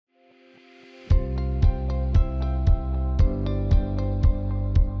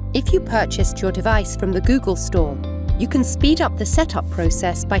If you purchased your device from the Google Store, you can speed up the setup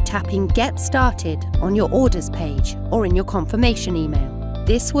process by tapping Get Started on your Orders page or in your confirmation email.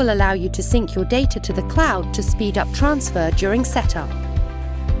 This will allow you to sync your data to the cloud to speed up transfer during setup.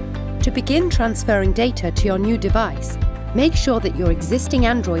 To begin transferring data to your new device, make sure that your existing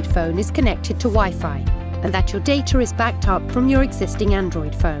Android phone is connected to Wi-Fi and that your data is backed up from your existing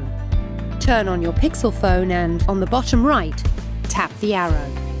Android phone. Turn on your Pixel phone and, on the bottom right, tap the arrow.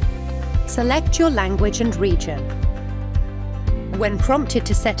 Select your language and region. When prompted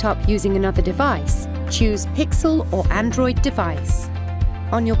to set up using another device, choose Pixel or Android device.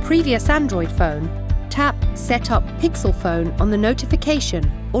 On your previous Android phone, tap Set up Pixel phone on the notification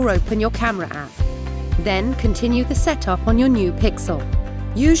or open your camera app. Then continue the setup on your new Pixel.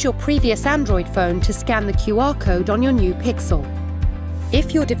 Use your previous Android phone to scan the QR code on your new Pixel.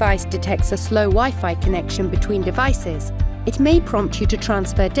 If your device detects a slow Wi-Fi connection between devices, it may prompt you to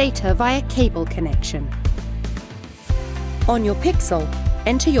transfer data via cable connection. On your Pixel,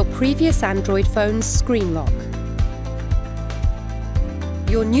 enter your previous Android phone's screen lock.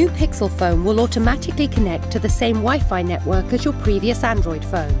 Your new Pixel phone will automatically connect to the same Wi-Fi network as your previous Android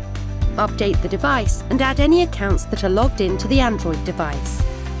phone. Update the device and add any accounts that are logged into the Android device.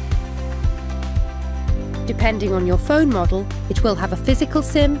 Depending on your phone model, it will have a physical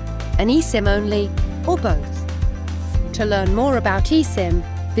SIM, an eSIM only, or both. To learn more about eSIM,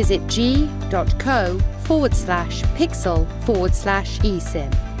 visit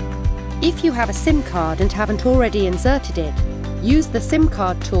g.co/pixel/eSIM. If you have a SIM card and haven't already inserted it, use the SIM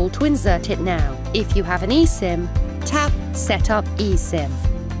card tool to insert it now. If you have an eSIM, tap Set up eSIM.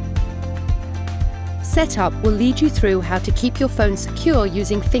 Setup will lead you through how to keep your phone secure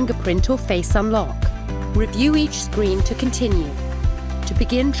using fingerprint or face unlock. Review each screen to continue. To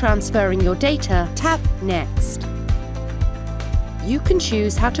begin transferring your data, tap Next. You can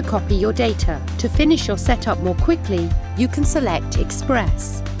choose how to copy your data. To finish your setup more quickly, you can select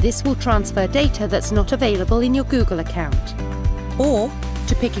Express. This will transfer data that's not available in your Google account. Or,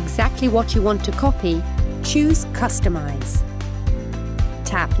 to pick exactly what you want to copy, choose Customize.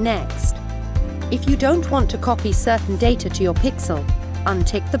 Tap Next. If you don't want to copy certain data to your Pixel,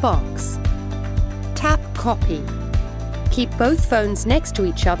 untick the box. Tap Copy. Keep both phones next to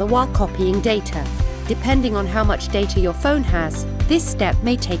each other while copying data. Depending on how much data your phone has, this step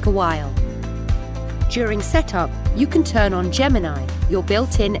may take a while. During setup, you can turn on Gemini, your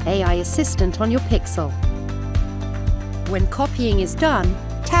built-in AI assistant on your Pixel. When copying is done,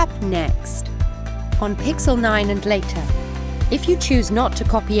 tap Next. On Pixel 9 and later, if you choose not to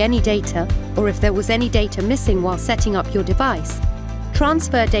copy any data, or if there was any data missing while setting up your device,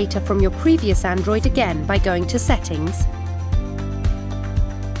 transfer data from your previous Android again by going to Settings,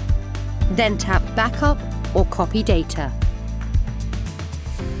 then tap Backup or Copy Data.